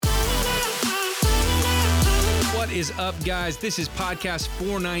is up, guys? This is podcast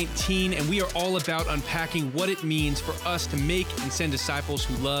 419, and we are all about unpacking what it means for us to make and send disciples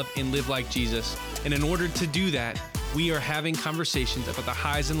who love and live like Jesus. And in order to do that, we are having conversations about the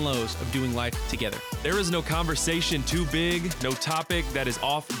highs and lows of doing life together. There is no conversation too big, no topic that is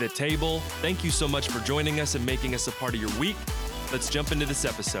off the table. Thank you so much for joining us and making us a part of your week. Let's jump into this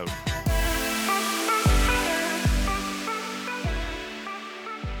episode.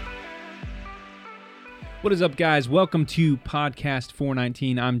 What is up, guys? Welcome to podcast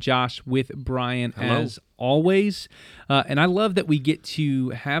 419. I'm Josh with Brian, Hello. as always. And I love that we get to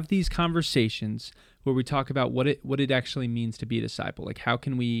have these conversations where we talk about what it actually means to be a disciple. Like, how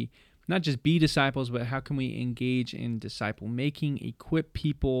can we not just be disciples, but how can we engage in disciple making, equip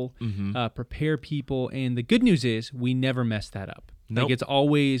people, prepare people? And the good news is we never mess that up. Nope. Like, it's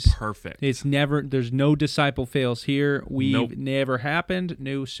always Perfect. It's never, there's no disciple fails here. We've never happened.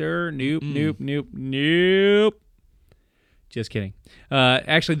 No, sir. Nope. Just kidding.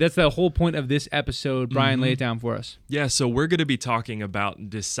 Actually, that's the whole point of this episode. Brian, lay it down for us. Yeah, so we're going to be talking about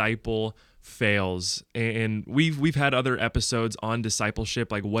disciple fails, and we've had other episodes on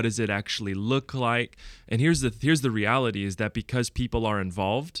discipleship, like what does it actually look like? And here's the reality is that because people are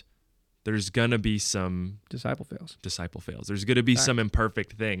involved, there's going to be some Disciple fails. There's going to be some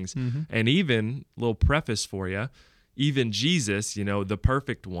imperfect things. And even, little preface for you, even Jesus, the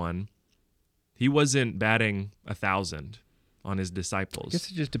perfect one, he wasn't batting 1,000 on his disciples. I guess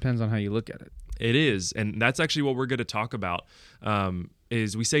it just depends on how you look at it. It is, and that's actually what we're going to talk about,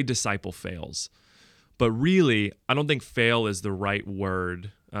 is we say disciple fails. But really, I don't think fail is the right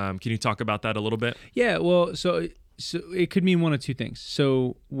word. Can you talk about that a little bit? Yeah, well, so it could mean one of two things.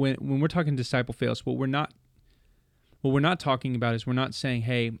 So when we're talking disciple fails, what we're not talking about is we're not saying,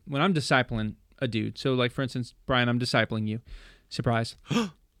 hey, when I'm discipling a dude, so like for instance, Brian, I'm discipling you, surprise,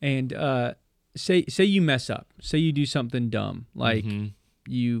 and say you mess up, say you do something dumb, like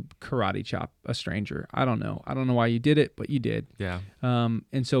you karate chop a stranger. I don't know why you did it, but you did. Yeah.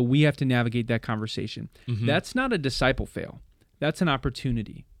 And so we have to navigate that conversation. That's not a disciple fail. That's an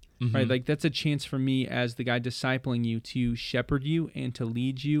opportunity. Right? Like, that's a chance for me as the guy discipling you to shepherd you and to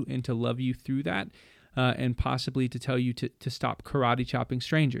lead you and to love you through that, and possibly to tell you to stop karate chopping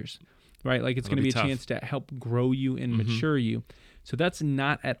strangers, right? Like, it's going to be a chance to help grow you and mature you. So that's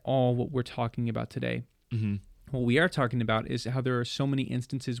not at all what we're talking about today. What we are talking about is how there are so many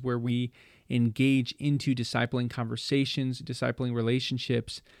instances where we engage into discipling conversations, discipling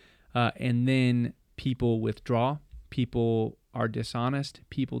relationships, and then people withdraw, people are dishonest,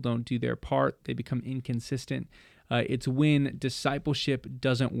 people don't do their part, they become inconsistent. It's when discipleship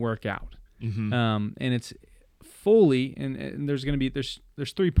doesn't work out. And it's fully, and there's going to be,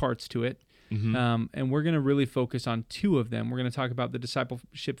 there's three parts to it. And we're going to really focus on two of them. We're going to talk about the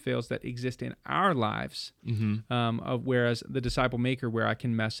discipleship fails that exist in our lives, whereas the disciple maker, where I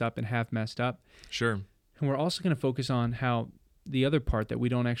can mess up and have messed up. Sure. And we're also going to focus on how the other part that we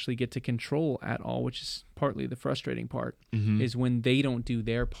don't actually get to control at all, which is partly the frustrating part, is when they don't do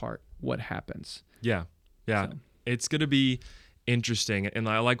their part, what happens. Yeah. So. It's going to be interesting. And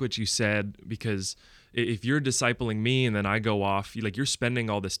I like what you said, because if you're discipling me and then I go off, you're spending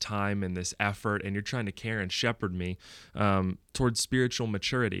all this time and this effort and you're trying to care and shepherd me towards spiritual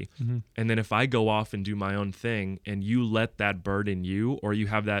maturity. And then if I go off and do my own thing and you let that burden you, or you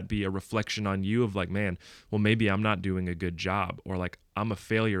have that be a reflection on you of like, man, well, maybe I'm not doing a good job, or like I'm a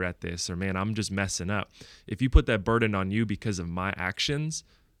failure at this, or man, I'm just messing up. If you put that burden on you because of my actions,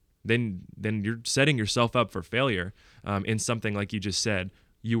 then you're setting yourself up for failure in something, like you just said,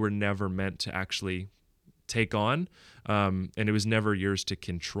 you were never meant to actually take on, and it was never yours to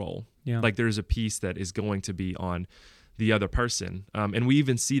control. Like, there's a piece that is going to be on the other person, and we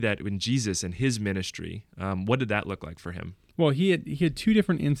even see that in Jesus and his ministry. What did that look like for him? Well, he had two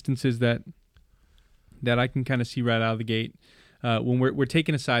different instances that I can kind of see right out of the gate. When we're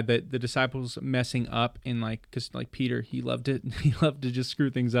taking aside the disciples messing up, in because like Peter, he loved to just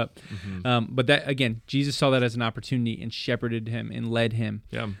screw things up. But that, again, Jesus saw that as an opportunity and shepherded him and led him.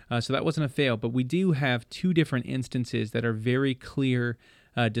 So that wasn't a fail. But we do have two different instances that are very clear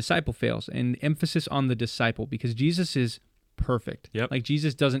disciple fails, and emphasis on the disciple, because Jesus is perfect. Like,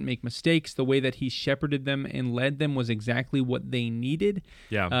 Jesus doesn't make mistakes. The way that he shepherded them and led them was exactly what they needed.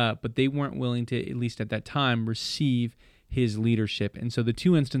 But they weren't willing to, at least at that time, receive his leadership. And so the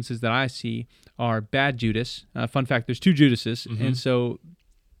two instances that I see are bad Judas. Fun fact, there's two Judases. And so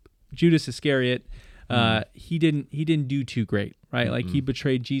Judas Iscariot, he didn't do too great, right? Like, he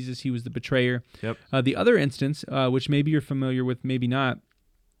betrayed Jesus. He was the betrayer. The other instance, which maybe you're familiar with, maybe not,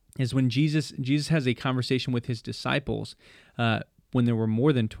 is when Jesus has a conversation with his disciples when there were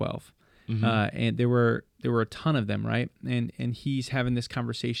more than 12. and there were a ton of them, right? And he's having this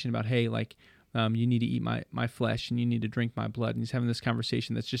conversation about, hey, like, you need to eat my flesh and you need to drink my blood. And he's having this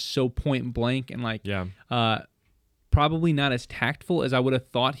conversation that's just so point blank and like, probably not as tactful as I would have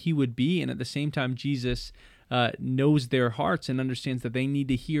thought he would be. And at the same time, Jesus knows their hearts and understands that they need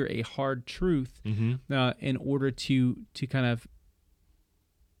to hear a hard truth in order to kind of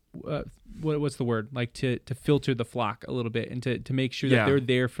what's the word, like to filter the flock a little bit and to make sure that they're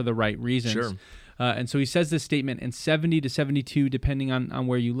there for the right reasons. Sure. And so he says this statement, and 70 to 72, depending on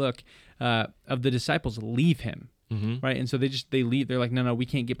where you look, of the disciples leave him. Right. And so they leave. They're like, no, we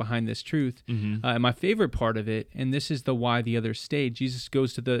can't get behind this truth. And my favorite part of it, and this is the why the others stayed, Jesus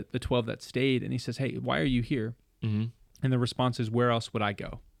goes to the 12 that stayed and he says, hey, why are you here? And the response is, where else would I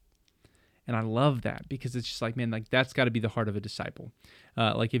go? And I love that because it's just like, man, like that's got to be the heart of a disciple.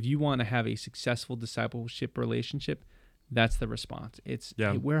 Like if you want to have a successful discipleship relationship, that's the response. It's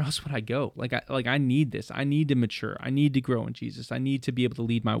hey, where else would I go? Like I need this. I need to mature. I need to grow in Jesus. I need to be able to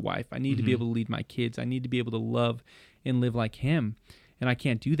lead my wife. I need to be able to lead my kids. I need to be able to love and live like him. And I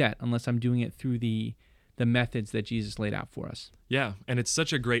can't do that unless I'm doing it through the methods that Jesus laid out for us. Yeah, and it's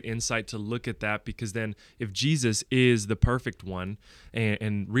such a great insight to look at that, because then if Jesus is the perfect one,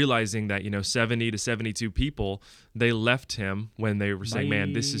 and realizing that, 70 to 72 people, they left him when they were saying,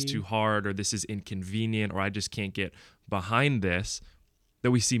 man, this is too hard, or this is inconvenient, or I just can't get behind this, that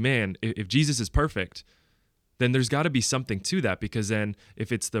we see, man, if Jesus is perfect, then there's got to be something to that, because then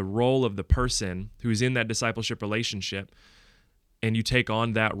if it's the role of the person who's in that discipleship relationship and you take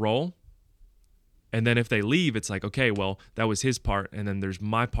on that role, and then if they leave, it's like, okay, well, that was his part, and then there's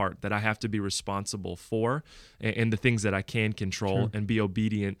my part that I have to be responsible for, and the things that I can control and be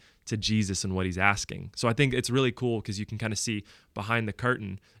obedient to Jesus and what he's asking. So I think it's really cool because you can kind of see behind the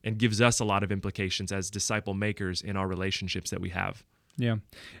curtain, and gives us a lot of implications as disciple makers in our relationships that we have. Yeah. And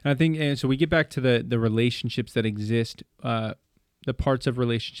I think, and so we get back to the relationships that exist, the parts of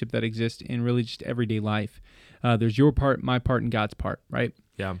relationship that exist in really just everyday life. There's your part, my part, and God's part, right?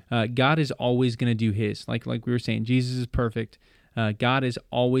 Yeah. God is always going to do his. Like we were saying, Jesus is perfect. God is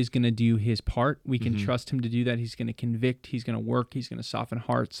always going to do his part. We can trust him to do that. He's going to convict. He's going to work. He's going to soften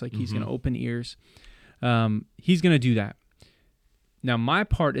hearts. Like he's going to open ears. He's going to do that. Now, my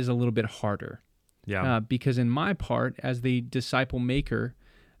part is a little bit harder. Yeah. Because in my part, as the disciple maker,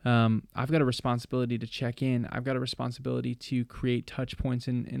 I've got a responsibility to check in. I've got a responsibility to create touch points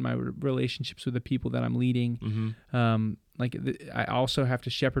in my relationships with the people that I'm leading. I also have to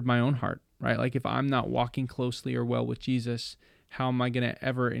shepherd my own heart, right? Like if I'm not walking closely or well with Jesus, how am I going to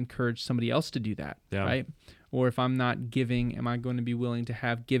ever encourage somebody else to do that, right? Or if I'm not giving, am I going to be willing to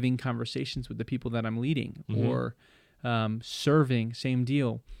have giving conversations with the people that I'm leading? Or serving, same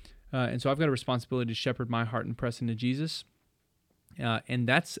deal. And so I've got a responsibility to shepherd my heart and press into Jesus. And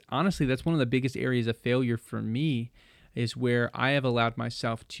that's one of the biggest areas of failure for me, is where I have allowed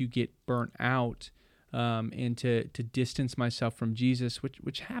myself to get burnt out and to distance myself from Jesus,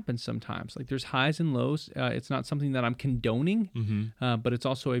 which happens sometimes. Like there's highs and lows. It's not something that I'm condoning, but it's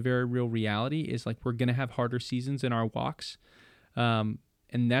also a very real reality, is like we're going to have harder seasons in our walks. And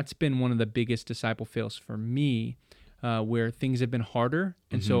that's been one of the biggest disciple fails for me, where things have been harder.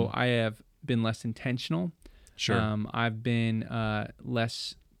 And so I have been less intentional. Sure. I've been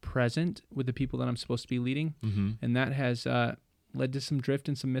less present with the people that I'm supposed to be leading. And that has led to some drift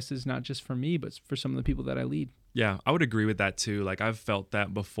and some misses, not just for me, but for some of the people that I lead. Yeah, I would agree with that too. Like I've felt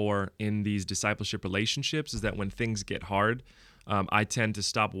that before in these discipleship relationships, is that when things get hard, I tend to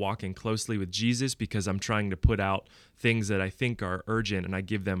stop walking closely with Jesus because I'm trying to put out things that I think are urgent, and I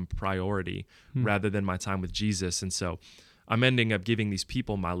give them priority rather than my time with Jesus. And so I'm ending up giving these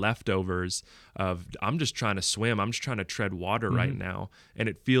people my leftovers of, I'm just trying to swim. I'm just trying to tread water right now. And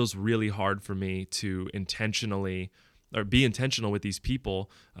it feels really hard for me to intentionally, or be intentional with these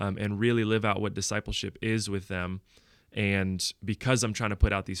people, and really live out what discipleship is with them. And because I'm trying to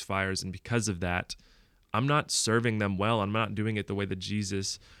put out these fires, and because of that, I'm not serving them well. I'm not doing it the way that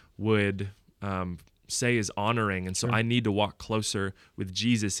Jesus would say is honoring. And so I need to walk closer with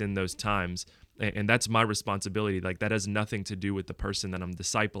Jesus in those times. And that's my responsibility. Like that has nothing to do with the person that I'm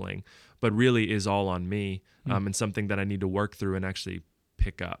discipling, but really is all on me, and something that I need to work through and actually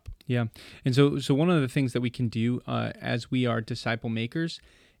pick up. Yeah. And so one of the things that we can do as we are disciple makers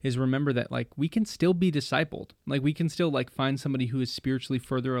is remember that like we can still be discipled. Like we can still like find somebody who is spiritually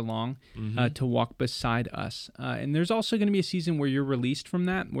further along to walk beside us. And there's also going to be a season where you're released from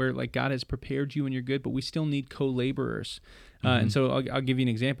that, where like God has prepared you and you're good, but we still need co-laborers. And so I'll give you an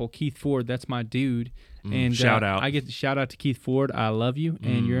example. Keith Ford, that's my dude. And shout out. I get to shout out to Keith Ford. I love you,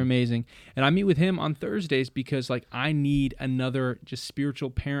 and you're amazing. And I meet with him on Thursdays because like I need another just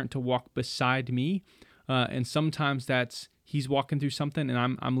spiritual parent to walk beside me. And sometimes that's he's walking through something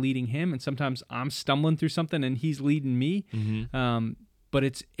and I'm leading him, and sometimes I'm stumbling through something and he's leading me. But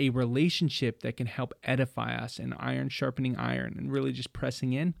it's a relationship that can help edify us, and iron sharpening iron, and really just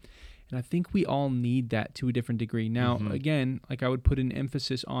pressing in. And I think we all need that to a different degree. Now, again, like I would put an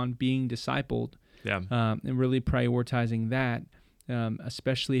emphasis on being discipled, and really prioritizing that,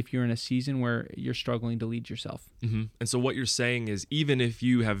 especially if you're in a season where you're struggling to lead yourself. And so what you're saying is, even if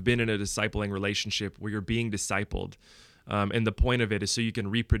you have been in a discipling relationship where you're being discipled, and the point of it is so you can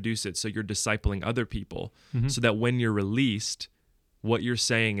reproduce it, so you're discipling other people, so that when you're released, what you're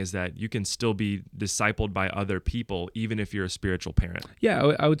saying is that you can still be discipled by other people, even if you're a spiritual parent.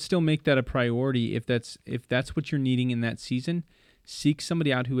 Yeah, I would still make that a priority if that's what you're needing in that season. Seek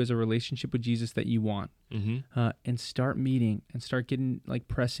somebody out who has a relationship with Jesus that you want, and start meeting and start getting like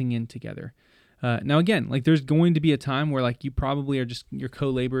pressing in together. Now, again, like there's going to be a time where like you probably are just your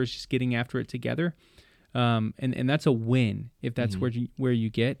co-laborers just getting after it together, and that's a win if that's where you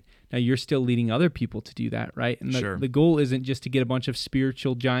get. Now you're still leading other people to do that, right? And the goal isn't just to get a bunch of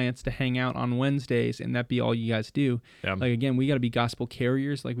spiritual giants to hang out on Wednesdays and that be all you guys do. Like again, we got to be gospel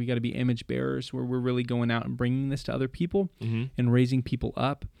carriers. Like we got to be image bearers where we're really going out and bringing this to other people and raising people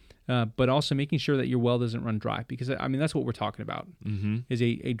up. But also making sure that your well doesn't run dry, because I mean that's what we're talking about. Is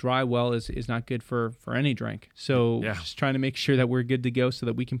a dry well is not good for any drink. So just trying to make sure that we're good to go so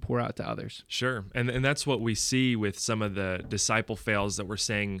that we can pour out to others. Sure, and that's what we see with some of the disciple fails that we're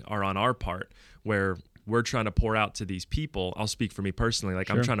saying are on our part, where we're trying to pour out to these people. I'll speak for me personally. Like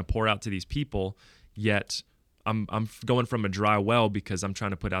I'm trying to pour out to these people, yet I'm going from a dry well because I'm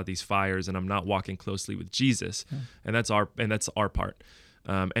trying to put out these fires and I'm not walking closely with Jesus, and that's our part.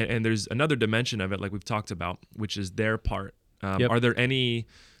 And there's another dimension of it, like we've talked about, which is their part. Are there any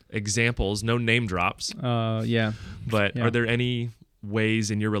examples, no name drops, but are there any ways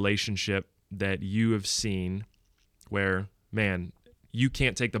in your relationship that you have seen where, man, you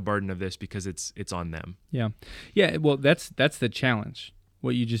can't take the burden of this because it's on them? Yeah. Well, that's the challenge.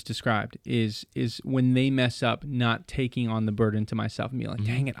 What you just described is when they mess up, not taking on the burden to myself and being like,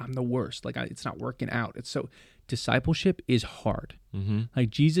 dang it, I'm the worst. Like it's not working out. It's so discipleship is hard. Like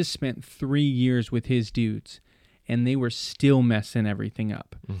Jesus spent 3 years with his dudes and they were still messing everything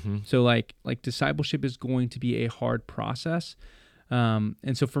up. So like discipleship is going to be a hard process.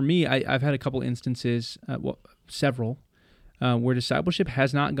 And so for me, I've had a couple instances, several, where discipleship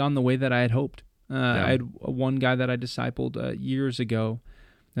has not gone the way that I had hoped. I had one guy that I discipled years ago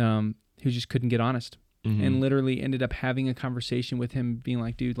who just couldn't get honest. And literally ended up having a conversation with him being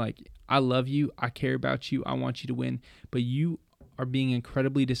like, dude, like, I love you. I care about you. I want you to win. But you are being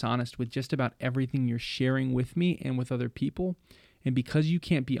incredibly dishonest with just about everything you're sharing with me and with other people. And because you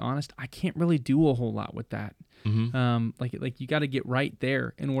can't be honest, I can't really do a whole lot with that. Like you got to get right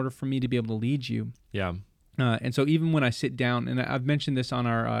there in order for me to be able to lead you. And so even when I sit down, and I've mentioned this on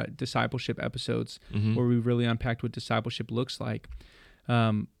our discipleship episodes where we really unpacked what discipleship looks like.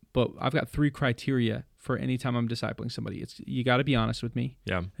 But I've got 3 criteria for any time I'm discipling somebody. It's you got to be honest with me.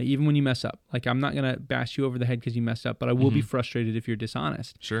 Even when you mess up. Like I'm not going to bash you over the head because you messed up, but I will be frustrated if you're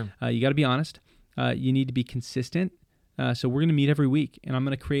dishonest. You got to be honest. You need to be consistent. So we're going to meet every week, and I'm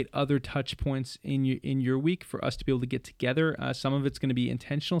going to create other touch points in your week for us to be able to get together. Some of it's going to be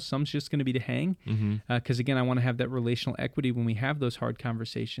intentional. Some's just going to be to hang. Because again, I want to have that relational equity when we have those hard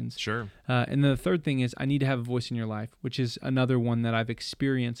conversations. And then the third thing is I need to have a voice in your life, which is another one that I've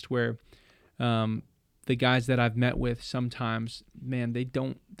experienced where the guys that I've met with sometimes, man, they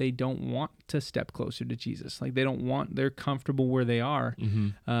don't want to step closer to Jesus. Like they're comfortable where they are.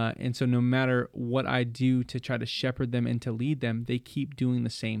 And so no matter what I do to try to shepherd them and to lead them, they keep doing the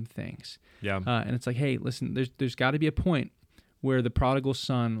same things. And it's like, hey, listen, there's got to be a point where the prodigal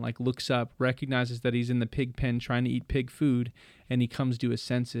son like looks up, recognizes that he's in the pig pen trying to eat pig food, and he comes to his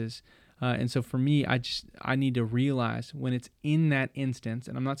senses. And so for me, I need to realize when it's in that instance,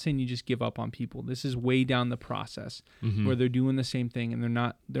 and I'm not saying you just give up on people. This is way down the process where they're doing the same thing and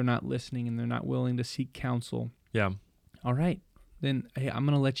they're not listening and they're not willing to seek counsel. All right, then hey, I'm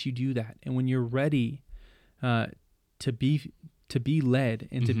going to let you do that. And when you're ready to be led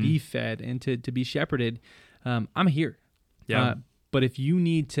and to be fed and to be shepherded, I'm here. But if you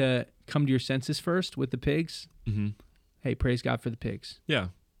need to come to your senses first with the pigs, hey, praise God for the pigs.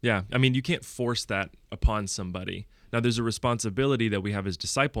 Yeah. I mean, you can't force that upon somebody. Now, there's a responsibility that we have as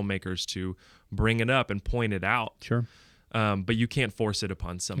disciple makers to bring it up and point it out. Sure. But you can't force it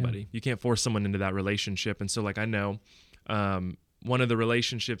upon somebody. Yeah. You can't force someone into that relationship. And so, like, I know one of the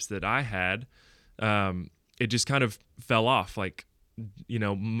relationships that I had, it just kind of fell off. Like, you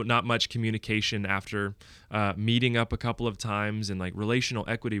know, not much communication after meeting up a couple of times, and like relational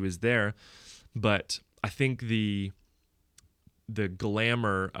equity was there. But I think the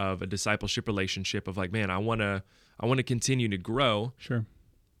glamour of a discipleship relationship of like, man, I want to continue to grow. Sure.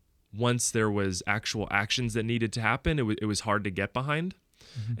 Once there was actual actions that needed to happen, it was hard to get behind.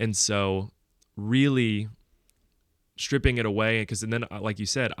 Mm-hmm. And so really stripping it away, because then, like you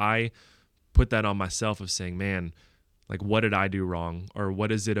said, I put that on myself of saying, man, like, what did I do wrong? Or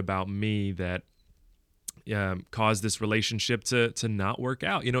what is it about me that caused this relationship to not work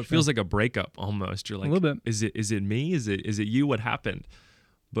out? You know, it feels like a breakup almost. You're like, a little bit. Is it me? Is it you? What happened?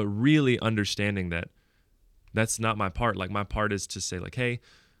 But really understanding that that's not my part. Like, my part is to say, like, hey,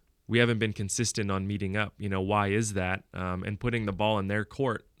 we haven't been consistent on meeting up. You know, why is that? And putting the ball in their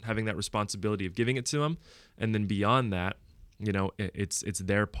court, having that responsibility of giving it to them. And then beyond that, you know, it's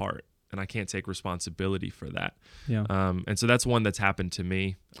their part, and I can't take responsibility for that. Yeah. And so that's one that's happened to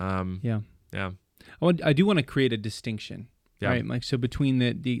me. Yeah. Yeah. I do want to create a distinction, yeah. right? Like, so between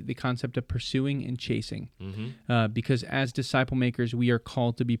the concept of pursuing and chasing, mm-hmm. Because as disciple makers, we are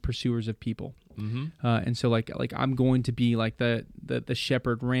called to be pursuers of people. Mm-hmm. And so like I'm going to be like the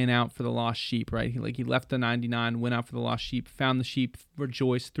shepherd ran out for the lost sheep, right? He left the 99, went out for the lost sheep, found the sheep,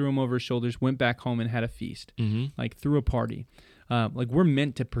 rejoiced, threw them over his shoulders, went back home and had a feast, mm-hmm. like threw a party. Like, we're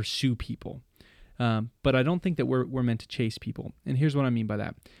meant to pursue people. But I don't think that we're meant to chase people. And here's what I mean by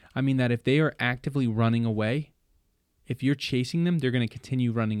that. I mean that if they are actively running away, if you're chasing them, they're going to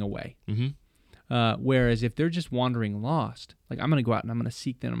continue running away. Mm-hmm. Whereas if they're just wandering lost, like, I'm going to go out and I'm going to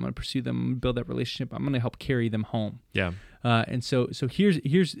seek them, I'm going to pursue them, I'm going to build that relationship, I'm going to help carry them home. Yeah. And so here's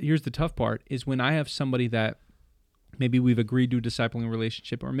the tough part is when I have somebody that maybe we've agreed to a discipling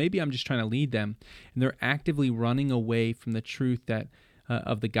relationship, or maybe I'm just trying to lead them, and they're actively running away from the truth that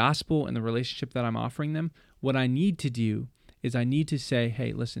of the gospel and the relationship that I'm offering them. What I need to do is I need to say,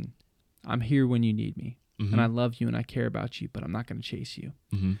 hey, listen, I'm here when you need me. Mm-hmm. And I love you and I care about you, but I'm not going to chase you.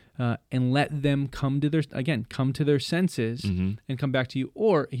 Mm-hmm. And let them come to their senses mm-hmm. and come back to you.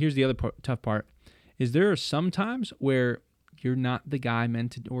 Or here's the other tough part, is there are some times where you're not the guy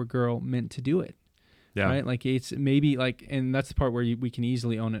or girl meant to do it. Yeah. Right. Like, it's maybe like, and that's the part where we can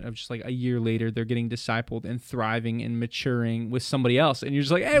easily own it of just like a year later, they're getting discipled and thriving and maturing with somebody else. And you're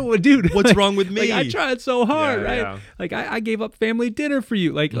just like, hey, well, dude, what's like, wrong with me? Like, I tried so hard. Yeah, right. Yeah. Like, I gave up family dinner for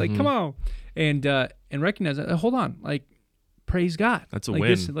you. Like, mm-hmm. like, come on. And recognize that, hold on, like, praise God. That's a like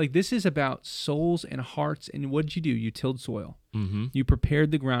win. This is about souls and hearts. And what did you do? You tilled soil. Mm-hmm. You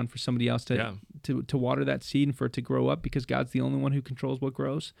prepared the ground for somebody else to water that seed and for it to grow up, because God's the only one who controls what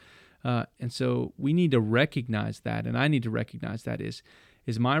grows. And so we need to recognize that, and I need to recognize that is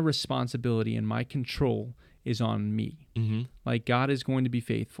my responsibility and my control is on me. Mm-hmm. Like, God is going to be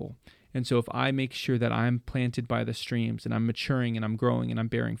faithful. And so if I make sure that I'm planted by the streams and I'm maturing and I'm growing and I'm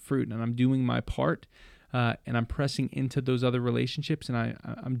bearing fruit and I'm doing my part, and I'm pressing into those other relationships, and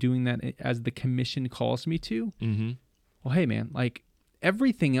I'm doing that as the commission calls me to, mm-hmm. well, hey man, like,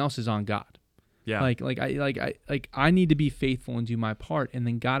 everything else is on God. Yeah. I need to be faithful and do my part, and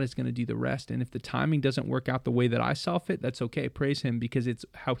then God is going to do the rest. And if the timing doesn't work out the way that I saw fit, that's okay. Praise Him, because it's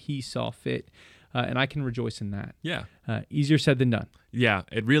how He saw fit, and I can rejoice in that. Yeah. Easier said than done. Yeah,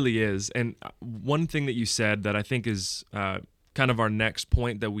 it really is. And one thing that you said that I think is kind of our next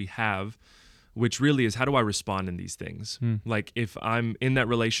point that we have, which really is, how do I respond in these things? Like, if I'm in that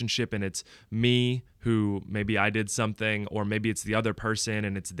relationship and it's me who maybe I did something, or maybe it's the other person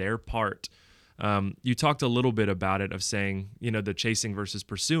and it's their part. You talked a little bit about it, of saying, you know, the chasing versus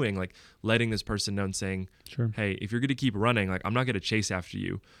pursuing, like letting this person know and saying, sure, hey, if you're going to keep running, like, I'm not going to chase after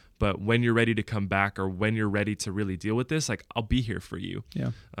you, but when you're ready to come back, or when you're ready to really deal with this, like, I'll be here for you.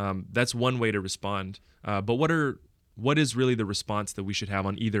 Yeah. That's one way to respond. But what is really the response that we should have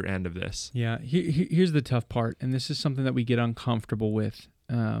on either end of this? Yeah. Here's the tough part. And this is something that we get uncomfortable with,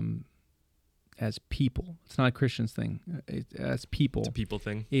 as people. It's not a Christian's thing. As people. It's a people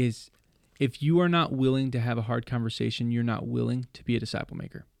thing. Is, if you are not willing to have a hard conversation, you're not willing to be a disciple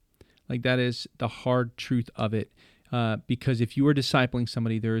maker. Like, that is the hard truth of it. Because if you are discipling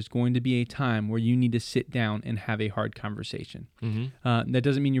somebody, there is going to be a time where you need to sit down and have a hard conversation. Mm-hmm. That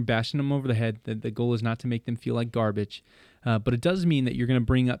doesn't mean you're bashing them over the head. The goal is not to make them feel like garbage. But it does mean that you're going to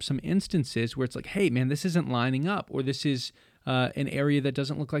bring up some instances where it's like, hey, man, this isn't lining up, or this is an area that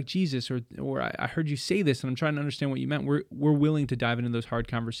doesn't look like Jesus, or I heard you say this and I'm trying to understand what you meant. We're willing to dive into those hard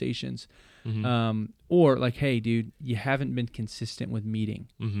conversations. Or like, hey, dude, you haven't been consistent with meeting.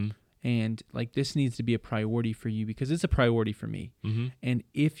 And like, this needs to be a priority for you because it's a priority for me. And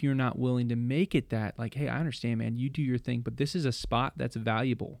if you're not willing to make it that, like, hey, I understand, man, you do your thing, but this is a spot that's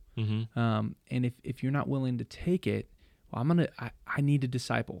valuable. And if you're not willing to take it, well, I need to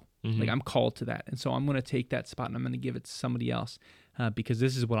disciple. Like, I'm called to that. And so I'm going to take that spot and I'm going to give it to somebody else because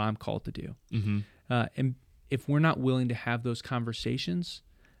this is what I'm called to do. And if we're not willing to have those conversations,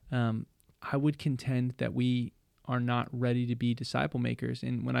 I would contend that we are not ready to be disciple makers.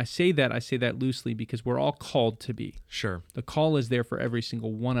 And when I say that loosely because we're all called to be. Sure. The call is there for every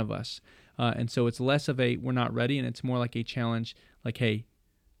single one of us. And so it's less of a we're not ready, and it's more like a challenge, like, hey,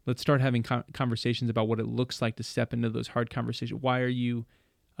 let's start having conversations about what it looks like to step into those hard conversations. Why are you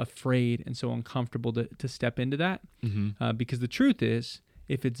afraid and so uncomfortable to step into that? Because the truth is,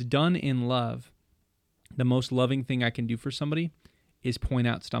 if it's done in love, the most loving thing I can do for somebody is point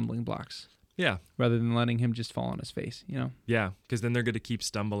out stumbling blocks. Yeah. Rather than letting him just fall on his face, Yeah, because then they're going to keep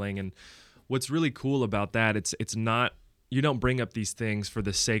stumbling. And what's really cool about that, it's not, you don't bring up these things for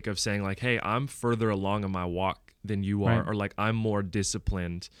the sake of saying like, hey, I'm further along in my walk than you are, or like I'm more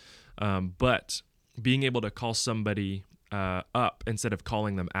disciplined. But being able to call somebody up instead of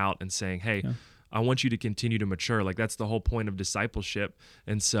calling them out and saying, hey, I want you to continue to mature. Like, that's the whole point of discipleship.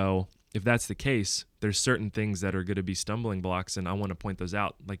 And so if that's the case, there's certain things that are going to be stumbling blocks, and I want to point those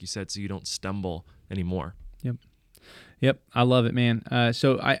out, like you said, so you don't stumble anymore. Yep. I love it, man.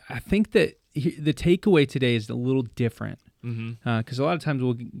 So I think that the takeaway today is a little different because a lot of times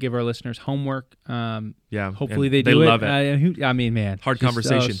we'll give our listeners homework. Hopefully they do it. They love it. I mean, man. Hard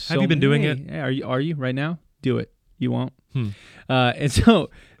conversation. Have you been doing it? Are you right now? Do it. You won't. And so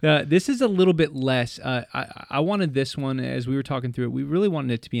this is a little bit less. I wanted this one, as we were talking through it, we really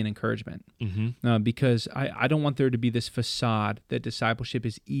wanted it to be an encouragement because I don't want there to be this facade that discipleship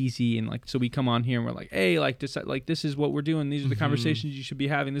is easy. And like, so we come on here and we're like, hey, like this is what we're doing. These are the conversations you should be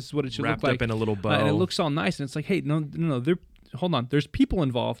having. This is what it should look like. Wrapped up in a little bow. And it looks all nice. And it's like, hey, no, hold on. There's people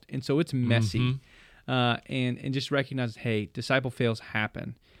involved. And so it's messy. And just recognize, hey, disciple fails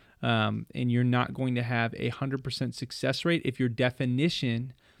happen. And you're not going to have 100% success rate if your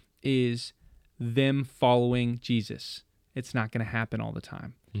definition is them following Jesus. It's not going to happen all the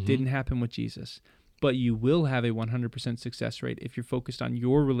time. Didn't happen with Jesus. But you will have a 100% success rate if you're focused on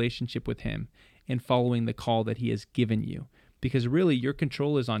your relationship with him and following the call that he has given you. Because really, your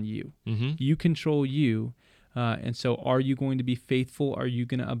control is on you. You control you. And so are you going to be faithful? Are you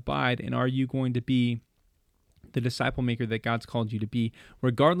going to abide? And are you going to be the disciple maker that God's called you to be,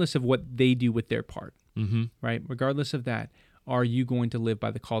 regardless of what they do with their part, right? Regardless of that, are you going to live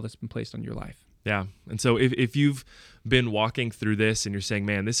by the call that's been placed on your life? Yeah. And so if you've been walking through this and you're saying,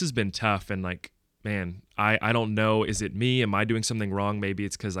 man, this has been tough, and like, man, I don't know, is it me? Am I doing something wrong? Maybe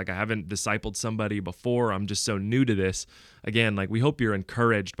it's because like I haven't discipled somebody before. I'm just so new to this. Again, like, we hope you're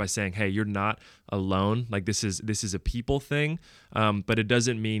encouraged by saying, hey, you're not alone. Like, this is a people thing, but it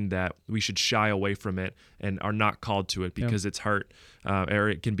doesn't mean that we should shy away from it and are not called to it because it's hurt or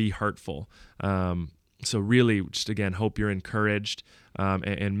it can be hurtful. So really, just again, hope you're encouraged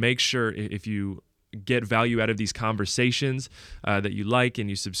and make sure if you get value out of these conversations that you like and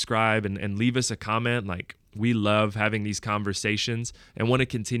you subscribe and leave us a comment. Like, we love having these conversations and want to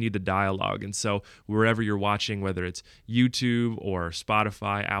continue the dialogue. And so wherever you're watching, whether it's YouTube or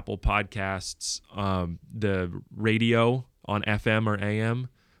Spotify, Apple Podcasts, the radio on FM or AM,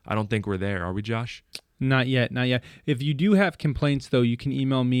 I don't think we're there. Are we, Josh? Not yet. If you do have complaints, though, you can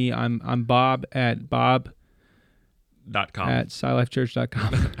email me. I'm Bob at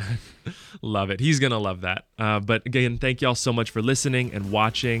SciLifeChurch.com. Love it. He's going to love that. But again, thank y'all so much for listening and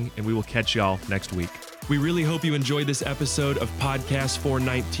watching, and we will catch y'all next week. We really hope you enjoyed this episode of Podcast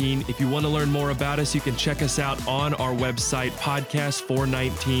 419. If you want to learn more about us, you can check us out on our website,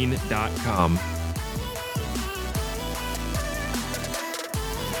 podcast419.com.